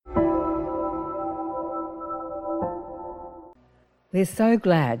We're so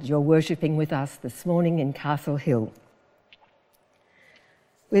glad you're worshipping with us this morning in Castle Hill.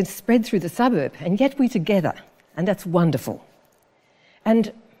 We're spread through the suburb, and yet we're together, and that's wonderful.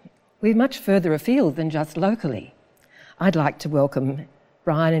 And we're much further afield than just locally. I'd like to welcome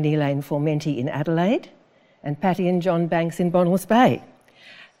Brian and Elaine Formenti in Adelaide, and Patty and John Banks in Bonnells Bay.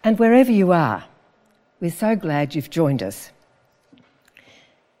 And wherever you are, we're so glad you've joined us.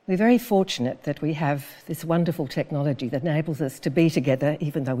 We're very fortunate that we have this wonderful technology that enables us to be together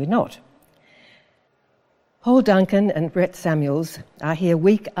even though we're not. Paul Duncan and Brett Samuels are here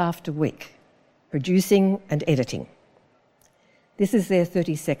week after week, producing and editing. This is their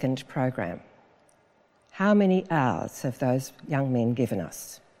 32nd program. How many hours have those young men given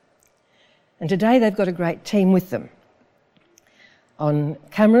us? And today they've got a great team with them. On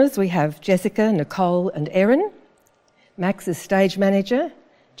cameras we have Jessica, Nicole and Erin. Max is stage manager.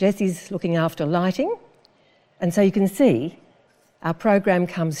 Jessie's looking after lighting. And so you can see our program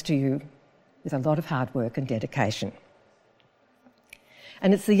comes to you with a lot of hard work and dedication.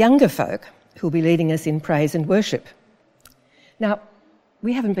 And it's the younger folk who'll be leading us in praise and worship. Now,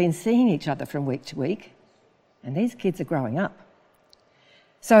 we haven't been seeing each other from week to week, and these kids are growing up.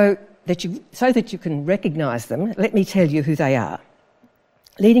 So that you can recognise them, let me tell you who they are.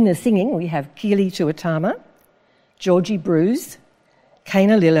 Leading the singing, we have Keely Tuatama, Georgie Bruce,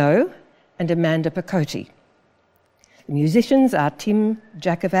 Kana Lillo and Amanda Picotti. The musicians are Tim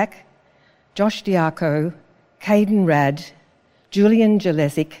Jakovac, Josh Diaco, Caden Rad, Julian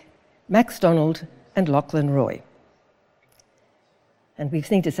Jalesic, Max Donald and Lachlan Roy. And we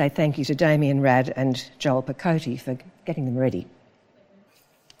need to say thank you to Damien Rad and Joel Picotti for getting them ready.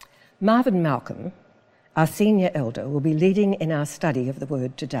 Marvin Malcolm, our senior elder, will be leading in our study of the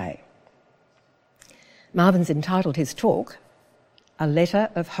Word today. Marvin's entitled his talk, A Letter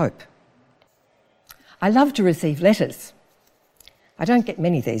of Hope. I love to receive letters. I don't get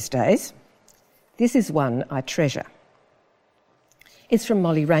many these days. This is one I treasure. It's from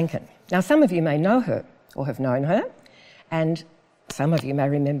Molly Rankin. Now, some of you may know her or have known her, and some of you may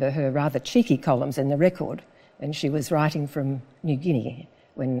remember her rather cheeky columns in the Record when she was writing from New Guinea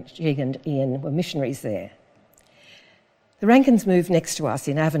when she and Ian were missionaries there. The Rankins moved next to us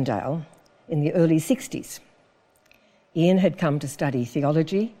in Avondale in the early 60s. Ian had come to study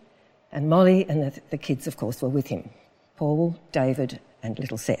theology, and Molly and the kids, of course, were with him, Paul, David and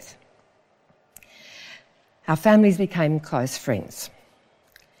little Seth. Our families became close friends.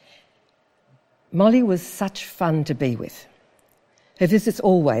 Molly was such fun to be with. Her visits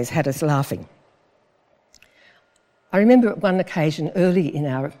always had us laughing. I remember at one occasion early in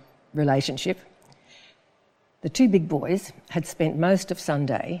our relationship, the two big boys had spent most of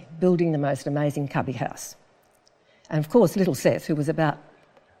Sunday building the most amazing cubby house. And of course, little Seth, who was about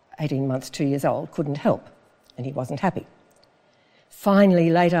 18 months, 2 years old, couldn't help, and he wasn't happy. Finally,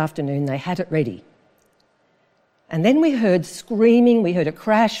 late afternoon, they had it ready. And then we heard screaming, we heard a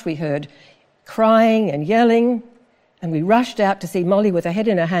crash, we heard crying and yelling, and we rushed out to see Molly with her head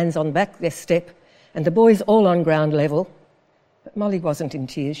in her hands on back their step, and the boys all on ground level. But Molly wasn't in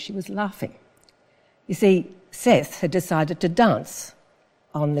tears, she was laughing. You see, Seth had decided to dance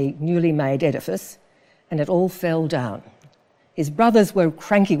on the newly made edifice, and it all fell down. His brothers were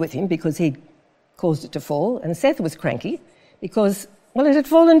cranky with him because he'd caused it to fall, and Seth was cranky because, well, it had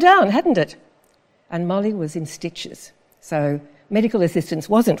fallen down, hadn't it? And Molly was in stitches. So medical assistance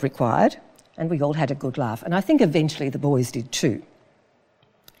wasn't required, and we all had a good laugh. And I think eventually the boys did too.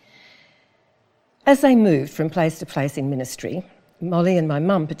 As they moved from place to place in ministry, Molly and my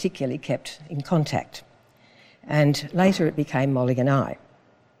mum particularly kept in contact. And later it became Molly and I.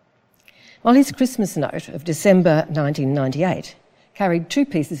 Molly's Christmas note of December 1998 carried two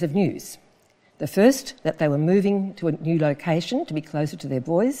pieces of news. The first, that they were moving to a new location to be closer to their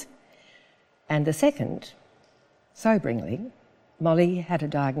boys, and the second, soberingly, Molly had a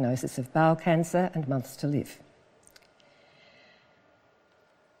diagnosis of bowel cancer and months to live.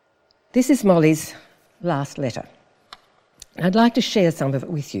 This is Molly's last letter. I'd like to share some of it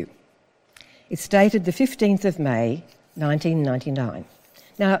with you. It's dated the 15th of May, 1999.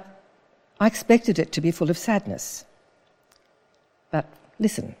 Now, I expected it to be full of sadness. But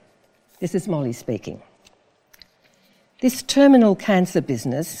listen, this is Molly speaking. This terminal cancer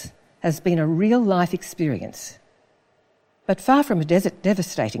business has been a real-life experience. But far from a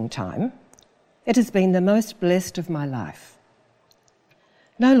devastating time, it has been the most blessed of my life.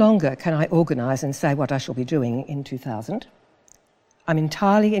 No longer can I organise and say what I shall be doing in 2000. I'm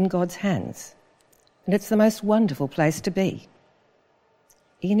entirely in God's hands, and it's the most wonderful place to be.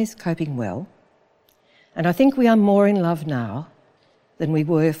 Ian is coping well, and I think we are more in love now than we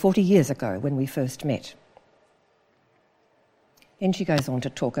were 40 years ago when we first met. Then she goes on to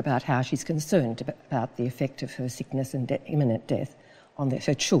talk about how she's concerned about the effect of her sickness and imminent death on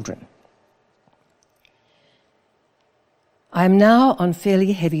her children. I am now on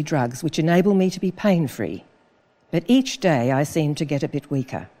fairly heavy drugs which enable me to be pain-free, but each day I seem to get a bit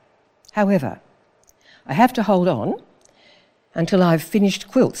weaker. However, I have to hold on until I've finished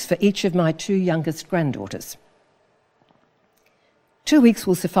quilts for each of my 2 youngest granddaughters. 2 weeks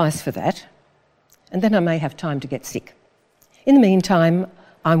will suffice for that, and then I may have time to get sick. In the meantime,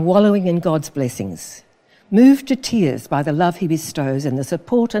 I'm wallowing in God's blessings, moved to tears by the love he bestows and the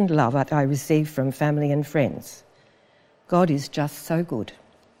support and love that I receive from family and friends. God is just so good.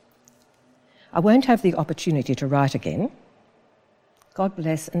 I won't have the opportunity to write again. God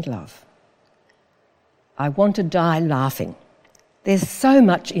bless and love. I want to die laughing. There's so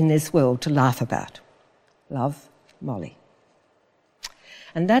much in this world to laugh about. Love, Molly.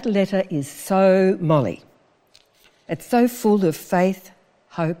 And that letter is so Molly. It's so full of faith,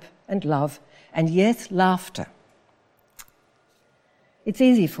 hope and love, and yes, laughter. It's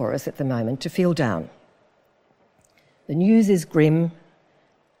easy for us at the moment to feel down. The news is grim,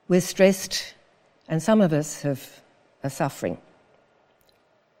 we're stressed, and some of us are suffering.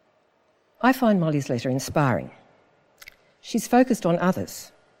 I find Molly's letter inspiring. She's focused on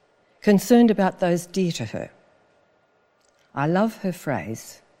others, concerned about those dear to her. I love her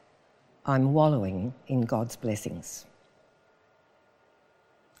phrase, I'm wallowing in God's blessings.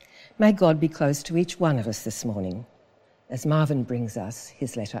 May God be close to each one of us this morning as Marvin brings us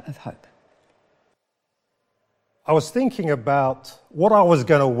his letter of hope. I was thinking about what I was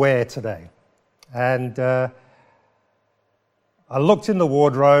going to wear today, and I looked in the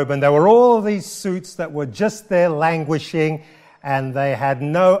wardrobe and there were all these suits that were just there languishing, and they had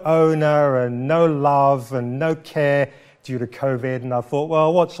no owner and no love and no care due to COVID. And I thought,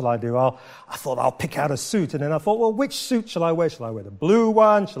 well, what shall I do? I thought I'll pick out a suit. And then I thought, well, which suit shall I wear? Shall I wear the blue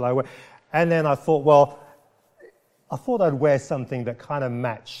one? Shall I wear? And then I thought, well, I thought I'd wear something that kind of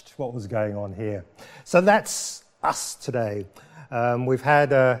matched what was going on here. So that's us today. We've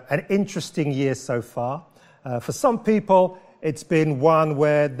had an interesting year so far. For some people, it's been one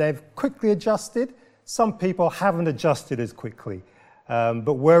where they've quickly adjusted. Some people haven't adjusted as quickly.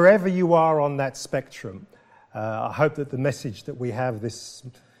 But wherever you are on that spectrum, I hope that the message that we have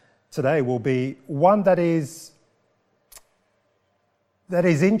today will be one that is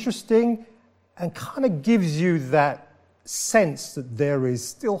interesting and kind of gives you that sense that there is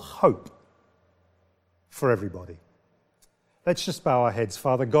still hope for everybody. Let's just bow our heads.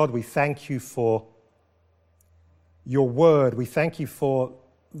 Father God, we thank you for your word. We thank you for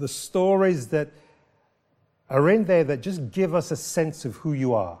the stories that are in there that just give us a sense of who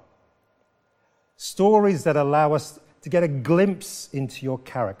you are. Stories that allow us to get a glimpse into your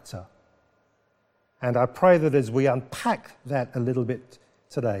character. And I pray that as we unpack that a little bit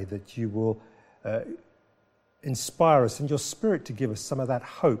today, that you will inspire us and your Spirit to give us some of that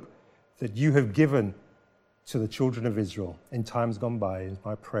hope that you have given to the children of Israel in times gone by, is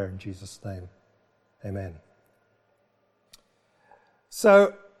my prayer in Jesus' name. Amen.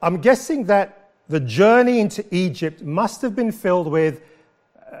 So I'm guessing that the journey into Egypt must have been filled with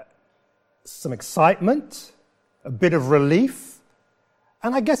some excitement, a bit of relief,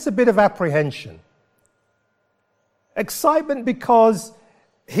 and I guess a bit of apprehension. Excitement because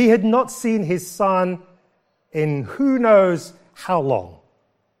he had not seen his son in who knows how long.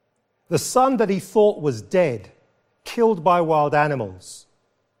 The son that he thought was dead, killed by wild animals.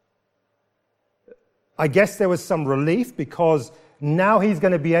 I guess there was some relief because now he's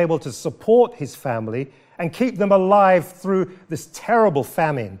going to be able to support his family and keep them alive through this terrible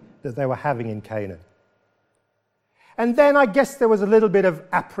famine that they were having in Canaan. And then I guess there was a little bit of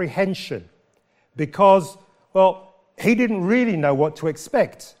apprehension because, well, he didn't really know what to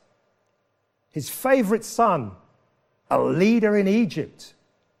expect. His favorite son, a leader in Egypt.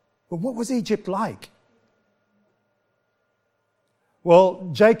 But what was Egypt like?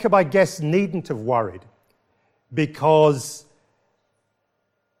 Well, Jacob, I guess, needn't have worried because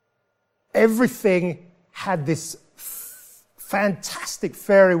everything had this fantastic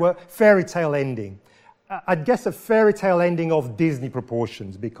fairy tale ending. I'd guess a fairy tale ending of Disney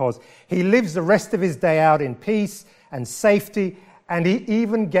proportions because he lives the rest of his day out in peace and safety, and he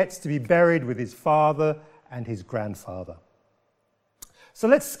even gets to be buried with his father and his grandfather. So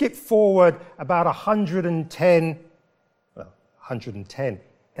let's skip forward about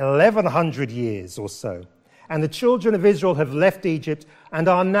 1100 years or so. And the children of Israel have left Egypt and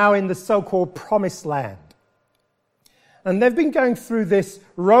are now in the so-called Promised Land. And they've been going through this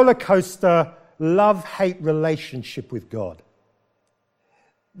roller coaster love-hate relationship with God.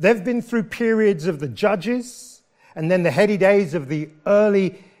 They've been through periods of the Judges, And then the heady days of the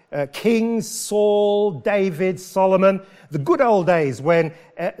early kings, Saul, David, Solomon, the good old days when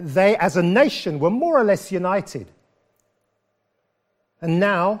they as a nation were more or less united. And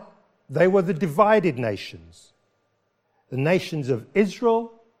now they were the divided nations, the nations of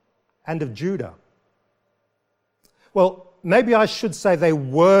Israel and of Judah. Well, maybe I should say they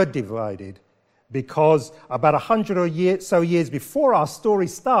were divided, because about 100 or so years before our story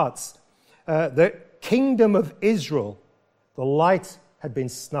starts, the kingdom of Israel, the light had been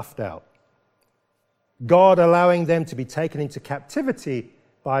snuffed out. God allowing them to be taken into captivity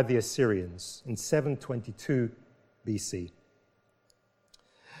by the Assyrians in 722 BC.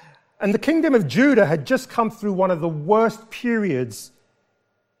 And the kingdom of Judah had just come through one of the worst periods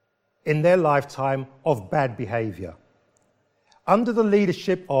in their lifetime of bad behavior, under the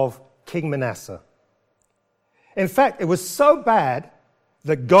leadership of King Manasseh. In fact, it was so bad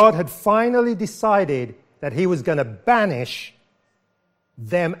that God had finally decided that he was going to banish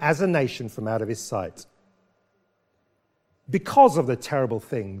them as a nation from out of his sight, because of the terrible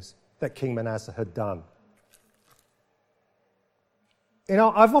things that King Manasseh had done. You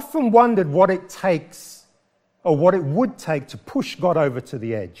know, I've often wondered what it takes, or what it would take, to push God over to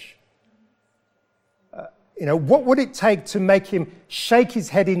the edge. What would it take to make him shake his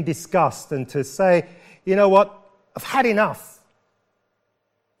head in disgust and to say, you know what, I've had enough?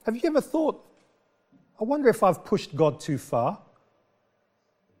 Have you ever thought, I wonder if I've pushed God too far?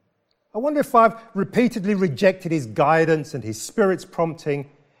 I wonder if I've repeatedly rejected his guidance and his Spirit's prompting,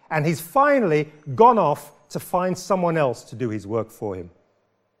 and he's finally gone off to find someone else to do his work for him.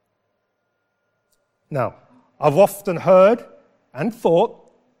 Now, I've often heard and thought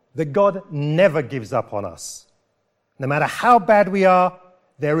that God never gives up on us. No matter how bad we are,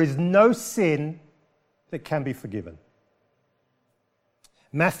 there is no sin that can be forgiven.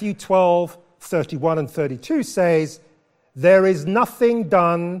 Matthew 12:31 and 32 says, "There is nothing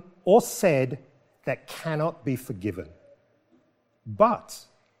done or said that cannot be forgiven. But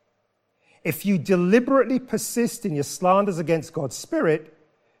if you deliberately persist in your slanders against God's Spirit,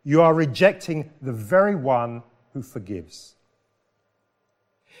 you are rejecting the very one who forgives.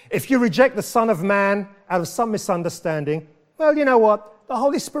 If you reject the Son of Man out of some misunderstanding, well, you know what? The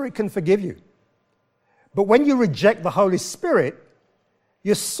Holy Spirit can forgive you. But when you reject the Holy Spirit,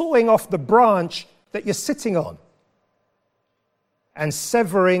 you're sawing off the branch that you're sitting on and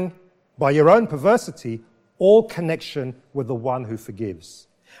severing, by your own perversity, all connection with the one who forgives."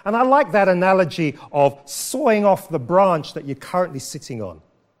 And I like that analogy of sawing off the branch that you're currently sitting on.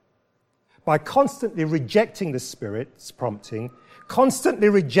 By constantly rejecting the Spirit's prompting, constantly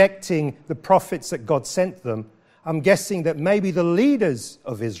rejecting the prophets that God sent them, I'm guessing that maybe the leaders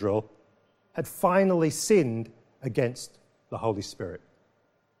of Israel had finally sinned against the Holy Spirit.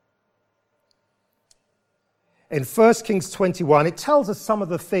 In 1 Kings 21, it tells us some of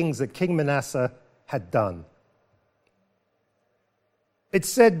the things that King Manasseh had done. It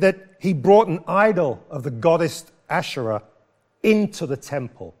said that he brought an idol of the goddess Asherah into the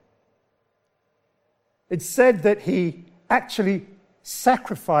temple. It said that he actually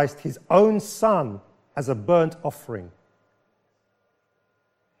sacrificed his own son as a burnt offering.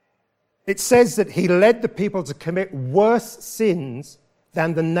 It says that he led the people to commit worse sins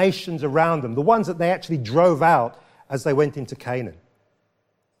than the nations around them, the ones that they actually drove out as they went into Canaan.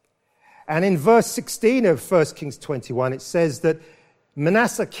 And in verse 16 of 1 Kings 21, it says that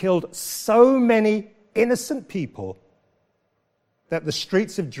Manasseh killed so many innocent people that the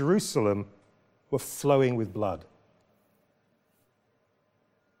streets of Jerusalem were flowing with blood.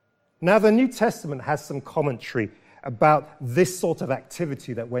 Now, the New Testament has some commentary about this sort of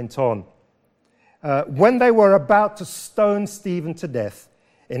activity that went on. When they were about to stone Stephen to death,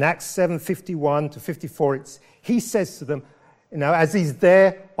 in Acts 7:51 to 54, he says to them, as he's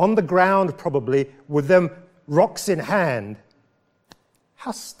there on the ground probably, with them rocks in hand,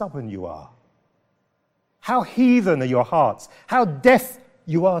 "How stubborn you are. How heathen are your hearts. How deaf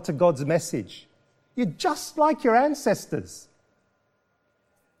you are to God's message. You're just like your ancestors.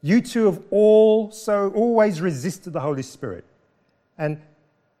 You two have also always resisted the Holy Spirit. And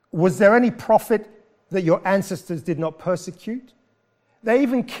was there any prophet that your ancestors did not persecute? They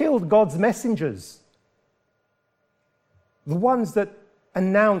even killed God's messengers, the ones that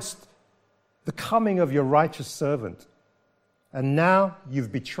announced the coming of your righteous servant. And now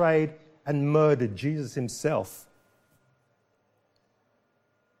you've betrayed and murdered Jesus himself.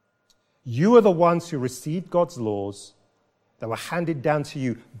 You are the ones who received God's laws that were handed down to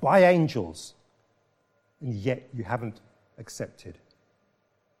you by angels, and yet you haven't accepted."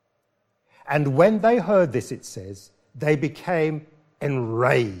 And when they heard this, it says, they became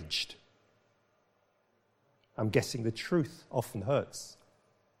enraged. I'm guessing the truth often hurts.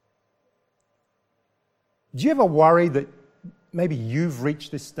 Do you ever worry that maybe you've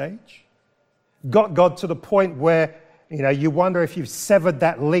reached this stage? Got God to the point where, you wonder if you've severed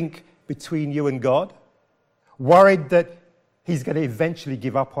that link between you and God? Worried that he's going to eventually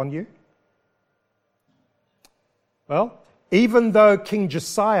give up on you? Well, even though King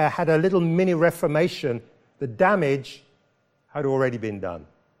Josiah had a little mini reformation, the damage had already been done.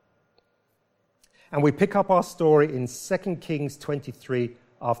 And we pick up our story in 2 Kings 23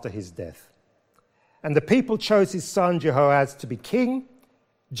 after his death. And the people chose his son Jehoahaz to be king.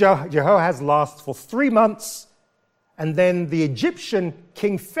 Jehoahaz lasts for 3 months, and then the Egyptian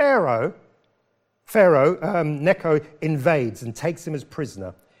king Pharaoh Necho invades and takes him as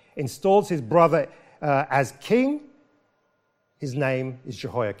prisoner, installs his brother as king. His name is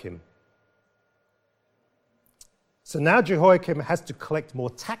Jehoiakim. So now Jehoiakim has to collect more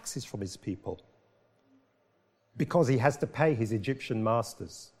taxes from his people because he has to pay his Egyptian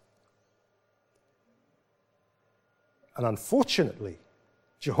masters. And unfortunately,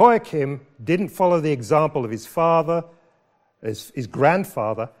 Jehoiakim didn't follow the example of his father, his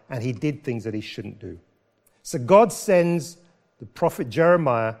grandfather, and he did things that he shouldn't do. So God sends the prophet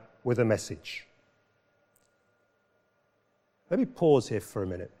Jeremiah with a message. Let me pause here for a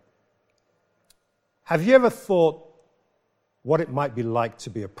minute. Have you ever thought what it might be like to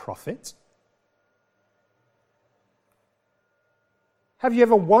be a prophet? Have you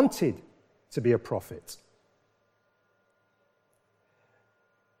ever wanted to be a prophet?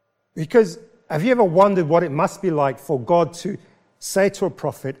 Because have you ever wondered what it must be like for God to say to a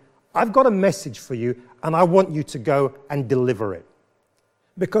prophet, I've got a message for you and I want you to go and deliver it?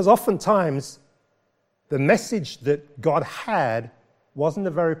 Because oftentimes the message that God had wasn't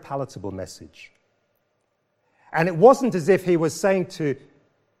a very palatable message. And it wasn't as if he was saying to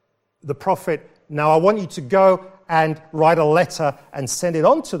the prophet, now I want you to go and write a letter and send it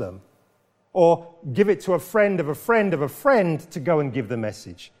on to them, or give it to a friend of a friend of a friend to go and give the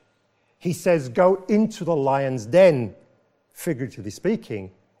message. He says, go into the lion's den, figuratively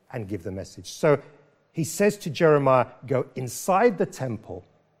speaking, and give the message. So he says to Jeremiah, go inside the temple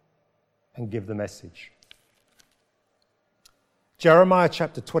and give the message. Jeremiah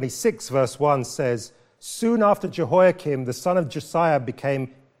chapter 26, verse 1 says, soon after Jehoiakim, the son of Josiah,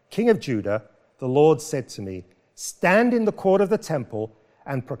 became king of Judah, the Lord said to me, stand in the court of the temple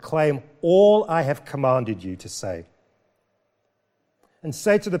and proclaim all I have commanded you to say. And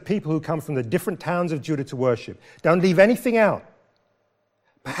say to the people who come from the different towns of Judah to worship, don't leave anything out.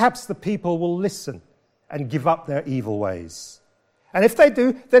 Perhaps the people will listen and give up their evil ways. And if they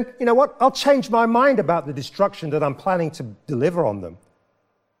do, then you know what? I'll change my mind about the destruction that I'm planning to deliver on them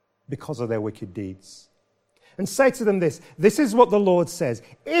because of their wicked deeds. And say to them this is what the Lord says.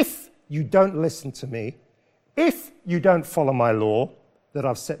 If you don't listen to me, if you don't follow my law that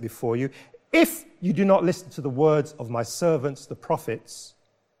I've set before you, if you do not listen to the words of my servants, the prophets,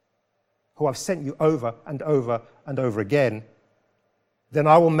 who I've sent you over and over and over again, then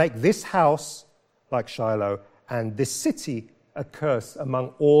I will make this house like Shiloh and this city a curse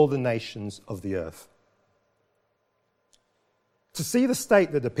among all the nations of the earth. To see the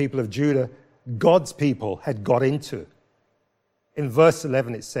state that the people of Judah, God's people, had got into, in verse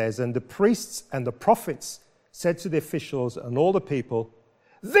 11 it says, and the priests and the prophets said to the officials and all the people,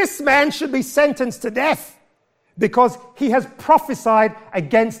 this man should be sentenced to death because he has prophesied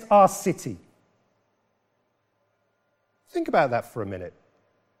against our city. Think about that for a minute.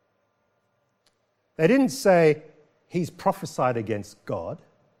 They didn't say he's prophesied against God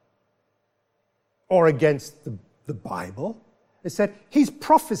or against the Bible. They said he's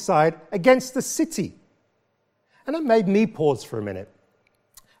prophesied against the city. And it made me pause for a minute.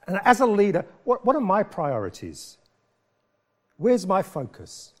 And as a leader, what are my priorities? Where's my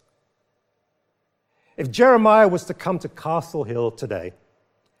focus? If Jeremiah was to come to Castle Hill today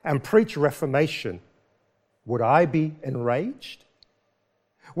and preach reformation, would I be enraged?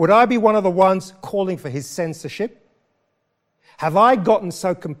 Would I be one of the ones calling for his censorship? Have I gotten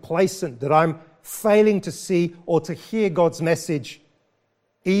so complacent that I'm failing to see or to hear God's message,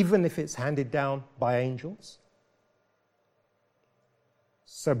 even if it's handed down by angels?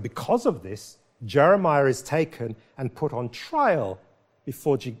 So because of this, Jeremiah is taken and put on trial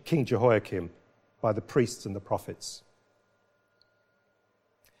before King Jehoiakim by the priests and the prophets.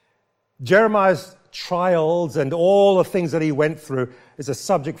 Jeremiah's trials and all the things that he went through is a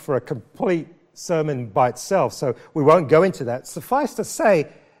subject for a complete sermon by itself, so we won't go into that. Suffice to say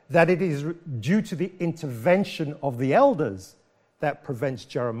that it is due to the intervention of the elders that prevents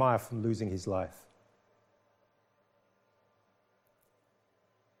Jeremiah from losing his life.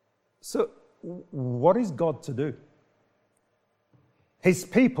 So what is God to do? His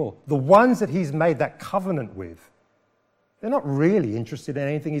people, the ones that he's made that covenant with, they're not really interested in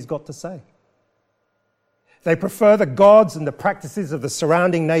anything he's got to say. They prefer the gods and the practices of the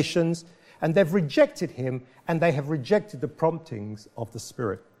surrounding nations, and they've rejected him, and they have rejected the promptings of the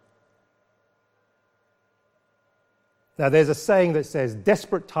Spirit. Now, there's a saying that says,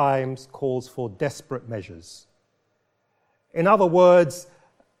 desperate times calls for desperate measures. In other words,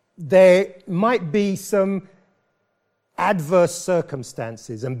 there might be some adverse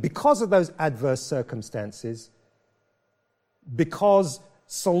circumstances, and because of those adverse circumstances, because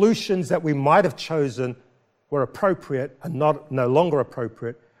solutions that we might have chosen were appropriate and no longer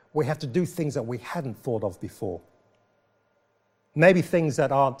appropriate, we have to do things that we hadn't thought of before. Maybe things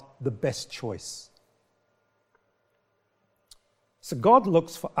that aren't the best choice. So God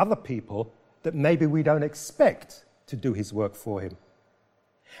looks for other people that maybe we don't expect to do his work for him.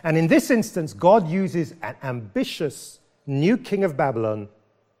 And in this instance, God uses an ambitious new king of Babylon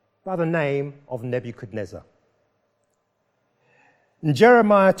by the name of Nebuchadnezzar. In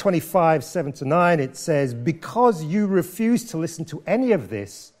Jeremiah 25, 7-9, it says, because you refuse to listen to any of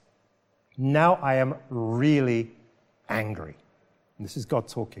this, now I am really angry. And this is God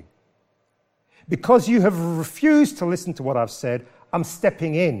talking. Because you have refused to listen to what I've said, I'm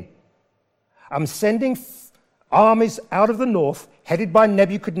stepping in. I'm sending armies out of the north, headed by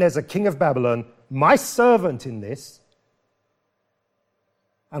Nebuchadnezzar, king of Babylon, my servant in this,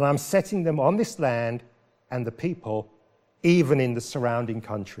 and I'm setting them on this land and the people, even in the surrounding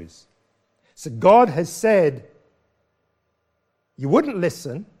countries. So God has said, you wouldn't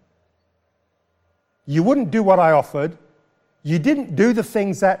listen, you wouldn't do what I offered, you didn't do the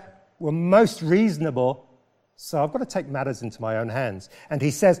things that were most reasonable, so I've got to take matters into my own hands. And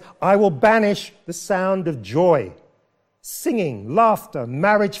he says, I will banish the sound of joy, singing, laughter,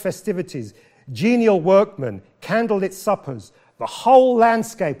 marriage festivities, genial workmen, candlelit suppers. The whole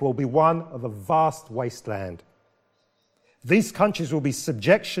landscape will be one of a vast wasteland. These countries will be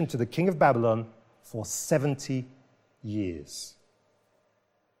subjection to the king of Babylon for 70 years.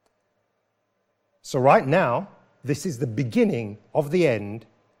 So right now, this is the beginning of the end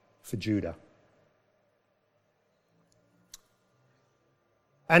for Judah.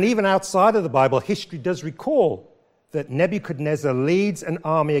 And even outside of the Bible, history does recall that Nebuchadnezzar leads an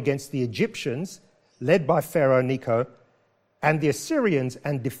army against the Egyptians, led by Pharaoh Necho, and the Assyrians,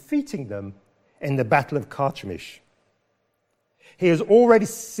 and defeating them in the Battle of Carchemish. He has already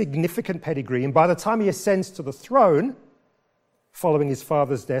significant pedigree, and by the time he ascends to the throne, following his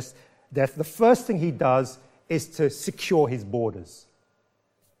father's death, the first thing he does is to secure his borders.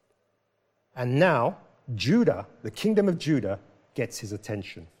 And now, Judah, the kingdom of Judah, gets his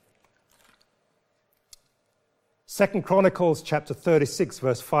attention. 2 Chronicles chapter 36,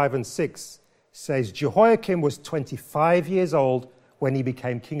 verse 5 and 6 says, Jehoiakim was 25 years old when he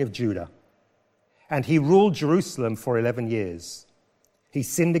became king of Judah, and he ruled Jerusalem for 11 years. He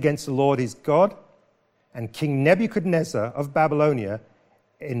sinned against the Lord his God, and King Nebuchadnezzar of Babylonia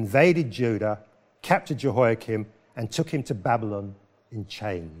invaded Judah, captured Jehoiakim, and took him to Babylon in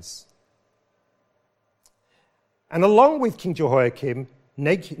chains. And along with King Jehoiakim,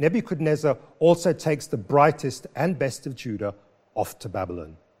 Nebuchadnezzar also takes the brightest and best of Judah off to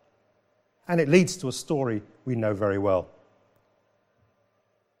Babylon. And it leads to a story we know very well.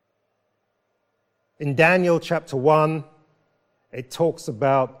 In Daniel chapter 1, it talks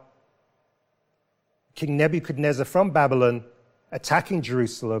about King Nebuchadnezzar from Babylon attacking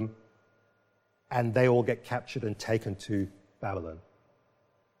Jerusalem, and they all get captured and taken to Babylon.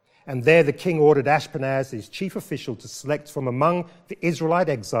 And there the king ordered Ashpenaz, his chief official, to select from among the Israelite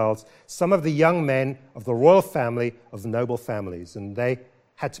exiles some of the young men of the royal family of the noble families. And they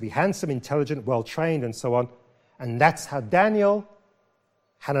had to be handsome, intelligent, well-trained, and so on. And that's how Daniel,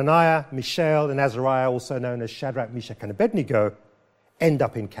 Hananiah, Mishael, and Azariah, also known as Shadrach, Meshach, and Abednego, end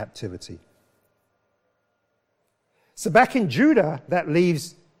up in captivity. So back in Judah, that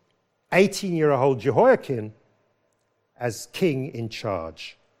leaves 18-year-old Jehoiakim as king in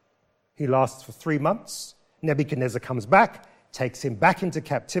charge. He lasts for 3 months. Nebuchadnezzar comes back, takes him back into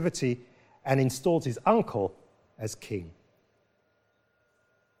captivity, and installs his uncle as king.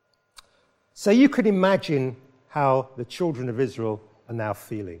 So you could imagine how the children of Israel are now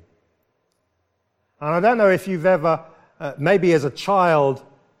feeling. And I don't know if you've ever, maybe as a child,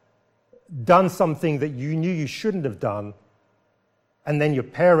 done something that you knew you shouldn't have done, and then your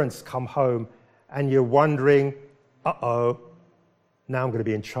parents come home and you're wondering, uh-oh, now I'm going to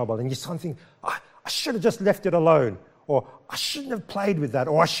be in trouble. And you're thinking, I should have just left it alone, or I shouldn't have played with that,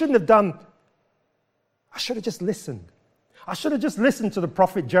 or I shouldn't have done, I should have just listened. I should have just listened to the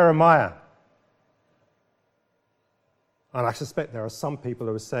prophet Jeremiah. And I suspect there are some people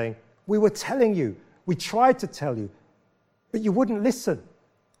who are saying, we were telling you, we tried to tell you, but you wouldn't listen.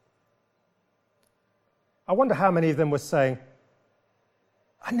 I wonder how many of them were saying,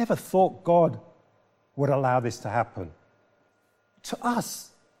 I never thought God would allow this to happen. To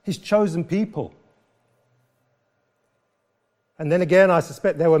us, his chosen people. And then again, I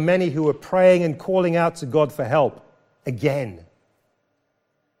suspect there were many who were praying and calling out to God for help again.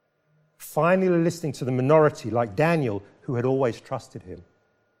 Finally listening to the minority like Daniel, who had always trusted him.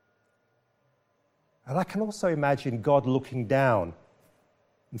 And I can also imagine God looking down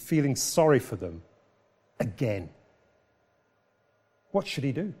and feeling sorry for them again. What should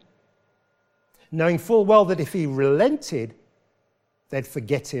he do? Knowing full well that if he relented, they'd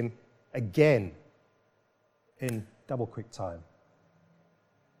forget him again in double quick time.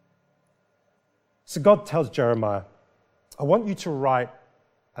 So God tells Jeremiah, I want you to write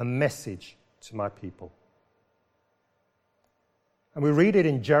a message to my people. And we read it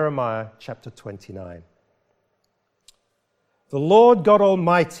in Jeremiah chapter 29. The Lord God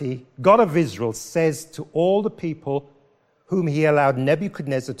Almighty, God of Israel, says to all the people whom he allowed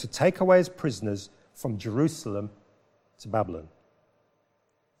Nebuchadnezzar to take away as prisoners from Jerusalem to Babylon,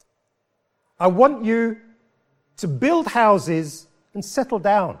 I want you to build houses and settle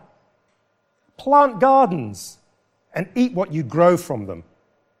down, plant gardens and eat what you grow from them,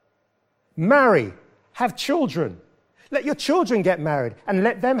 marry, have children. Let your children get married and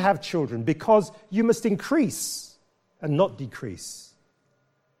let them have children, because you must increase and not decrease.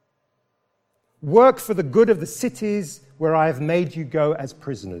 Work for the good of the cities where I have made you go as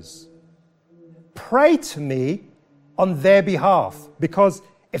prisoners. Pray to me on their behalf, because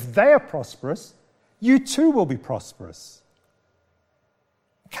if they are prosperous, you too will be prosperous.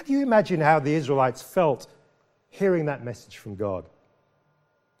 Can you imagine how the Israelites felt hearing that message from God?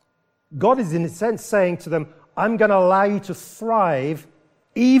 God is in a sense saying to them, I'm going to allow you to thrive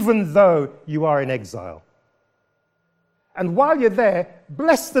even though you are in exile. And while you're there,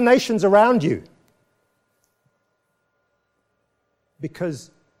 bless the nations around you,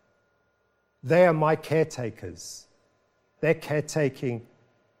 because they are my caretakers. They're caretaking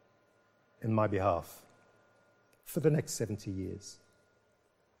in my behalf for the next 70 years.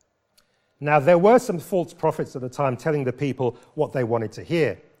 Now, there were some false prophets at the time telling the people what they wanted to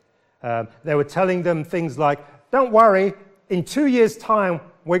hear. They were telling them things like, don't worry, in 2 years' time,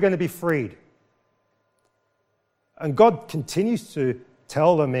 we're going to be freed. And God continues to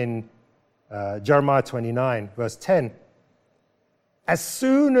tell them in Jeremiah 29, verse 10, as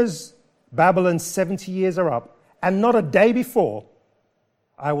soon as Babylon's 70 years are up, and not a day before,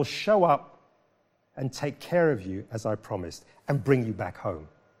 I will show up and take care of you as I promised and bring you back home.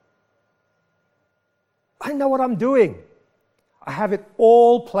 I know what I'm doing. I have it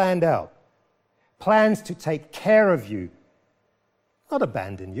all planned out. Plans to take care of you, not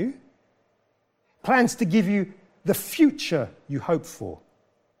abandon you. Plans to give you the future you hope for.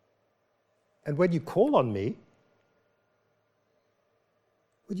 And when you call on me,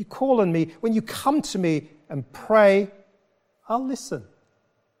 when you come to me and pray, I'll listen.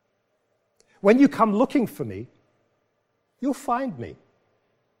 When you come looking for me, you'll find me.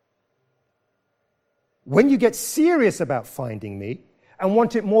 When you get serious about finding me and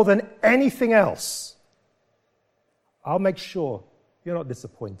want it more than anything else, I'll make sure you're not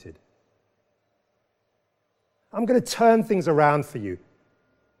disappointed. I'm going to turn things around for you.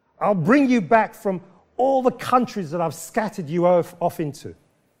 I'll bring you back from all the countries that I've scattered you off into.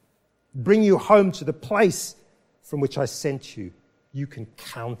 Bring you home to the place from which I sent you. You can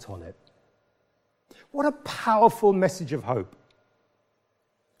count on it. What a powerful message of hope.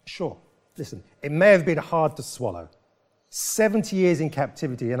 Sure, listen, it may have been hard to swallow. 70 years in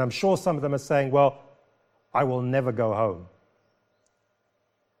captivity, and I'm sure some of them are saying, well, I will never go home.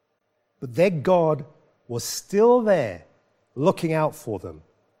 But their God was still there, looking out for them,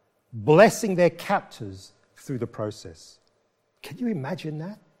 blessing their captors through the process. Can you imagine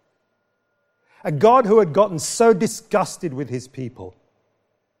that? A God who had gotten so disgusted with his people,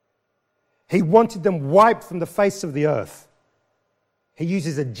 he wanted them wiped from the face of the earth. He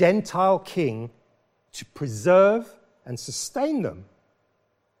uses a Gentile king to preserve and sustain them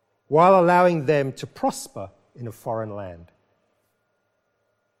while allowing them to prosper in a foreign land.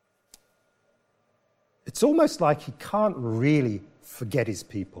 It's almost like he can't really forget his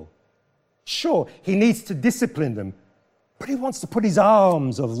people. Sure, he needs to discipline them, but he wants to put his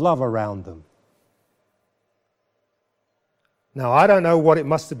arms of love around them. Now, I don't know what it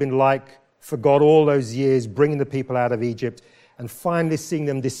must have been like for God all those years bringing the people out of Egypt and finally seeing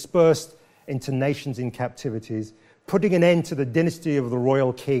them dispersed into nations in captivities, putting an end to the dynasty of the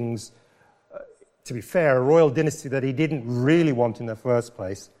royal kings, to be fair, a royal dynasty that he didn't really want in the first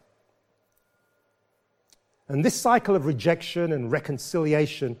place. And this cycle of rejection and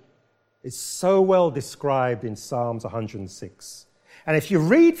reconciliation is so well described in Psalms 106. And if you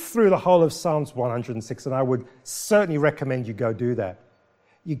read through the whole of Psalms 106, and I would certainly recommend you go do that,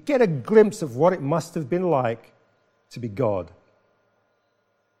 you get a glimpse of what it must have been like to be God.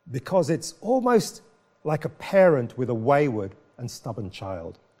 Because it's almost like a parent with a wayward and stubborn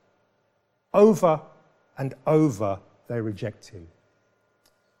child. Over and over, they reject him.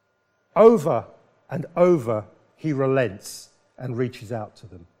 Over and over, he relents and reaches out to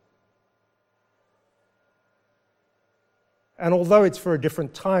them. And although it's for a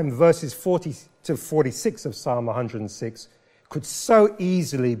different time, verses 40 to 46 of Psalm 106 could so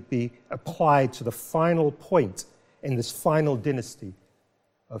easily be applied to the final point in this final dynasty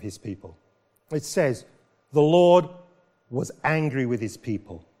of his people. It says, "The Lord was angry with his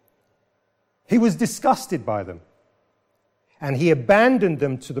people. He was disgusted by them, and he abandoned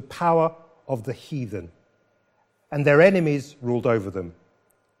them to the power of the heathen, and their enemies ruled over them.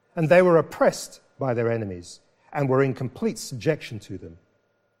 And they were oppressed by their enemies and were in complete subjection to them.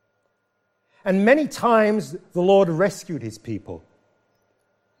 And many times the Lord rescued his people,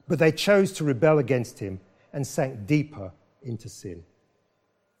 but they chose to rebel against him and sank deeper into sin.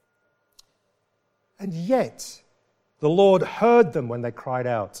 And yet the Lord heard them when they cried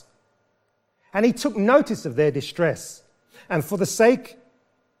out, and he took notice of their distress. And for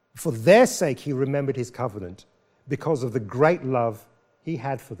their sake, he remembered his covenant. Because of the great love he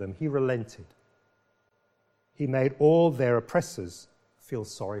had for them, he relented. He made all their oppressors feel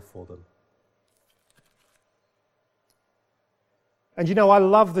sorry for them." And you know, I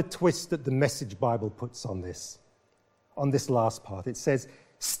love the twist that the Message Bible puts on this last part. It says,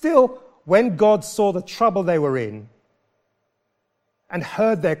 "Still, when God saw the trouble they were in and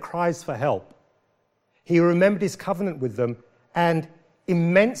heard their cries for help, he remembered his covenant with them, and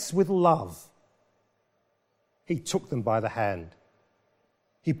immense with love, he took them by the hand.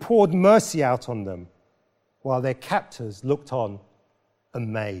 He poured mercy out on them while their captors looked on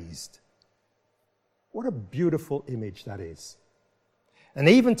amazed." What a beautiful image that is. And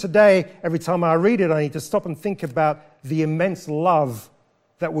even today, every time I read it, I need to stop and think about the immense love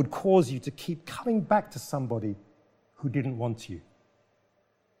that would cause you to keep coming back to somebody who didn't want you.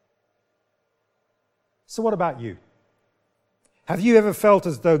 So what about you? Have you ever felt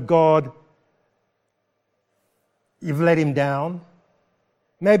as though God, you've let him down?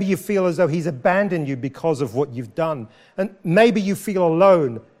 Maybe you feel as though he's abandoned you because of what you've done. And maybe you feel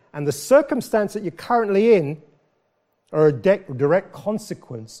alone, and the circumstance that you're currently in are a direct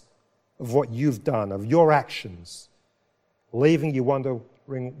consequence of what you've done, of your actions, leaving you wondering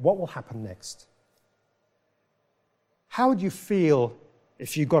what will happen next. How would you feel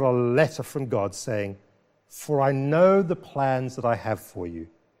if you got a letter from God saying, "For I know the plans that I have for you,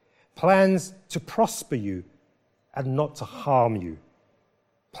 plans to prosper you and not to harm you,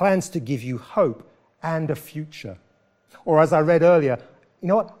 plans to give you hope and a future"? Or as I read earlier, you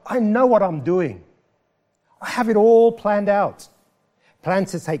know what? I know what I'm doing. I have it all planned out.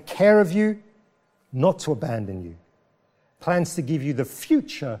 Plans to take care of you, not to abandon you. Plans to give you the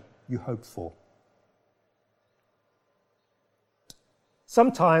future you hope for.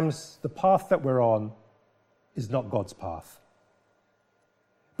 Sometimes the path that we're on is not God's path.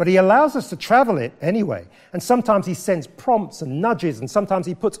 But he allows us to travel it anyway. And sometimes he sends prompts and nudges, and sometimes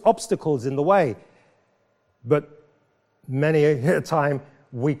he puts obstacles in the way. But many a time,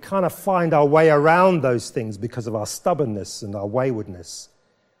 we kind of find our way around those things because of our stubbornness and our waywardness,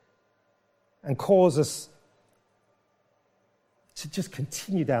 and cause us to just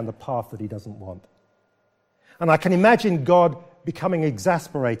continue down the path that he doesn't want. And I can imagine God becoming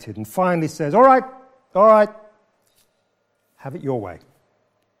exasperated and finally says, all right, have it your way.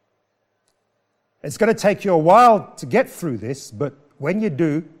 It's going to take you a while to get through this, but when you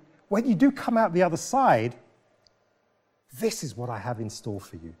do come out the other side, this is what I have in store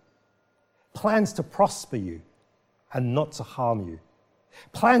for you. Plans to prosper you and not to harm you.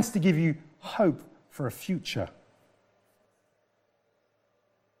 Plans to give you hope for a future.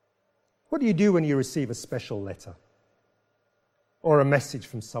 What do you do when you receive a special letter or a message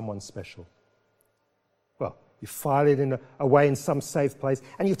from someone special? Well, you file it away in some safe place,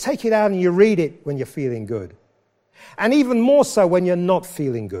 and you take it out and you read it when you're feeling good. And even more so when you're not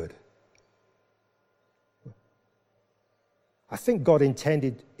feeling good. I think God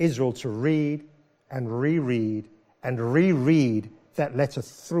intended Israel to read and reread and reread that letter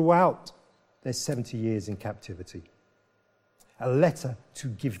throughout their 70 years in captivity. A letter to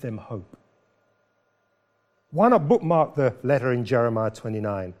give them hope. Why not bookmark the letter in Jeremiah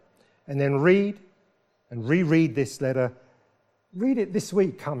 29 and then read and reread this letter, read it this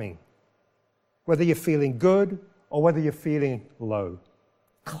week coming. Whether you're feeling good or whether you're feeling low,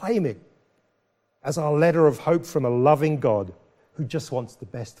 claim it as our letter of hope from a loving God who just wants the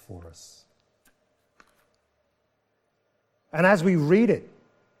best for us. And as we read it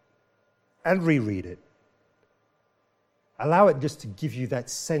and reread it, allow it just to give you that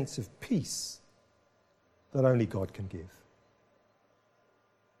sense of peace that only God can give.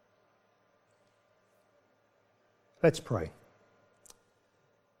 Let's pray.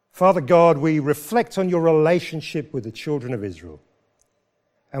 Father God, we reflect on your relationship with the children of Israel.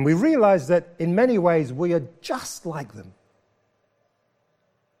 And we realize that in many ways we are just like them.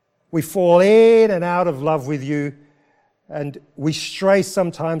 We fall in and out of love with you, and we stray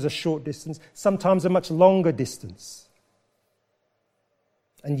sometimes a short distance, sometimes a much longer distance.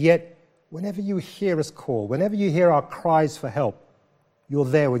 And yet, whenever you hear us call, whenever you hear our cries for help, you're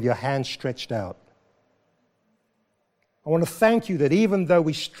there with your hand stretched out. I want to thank you that even though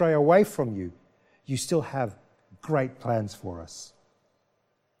we stray away from you, you still have great plans for us.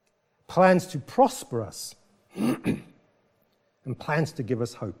 Plans to prosper us and plans to give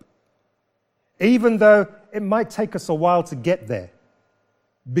us hope. Even though it might take us a while to get there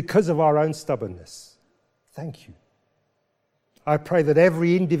because of our own stubbornness. Thank you. I pray that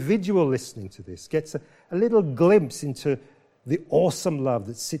every individual listening to this gets a little glimpse into the awesome love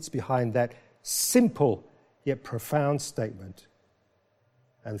that sits behind that simple yet profound statement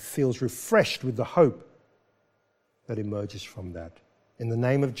and feels refreshed with the hope that emerges from that. In the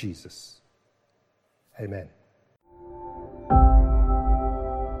name of Jesus, amen.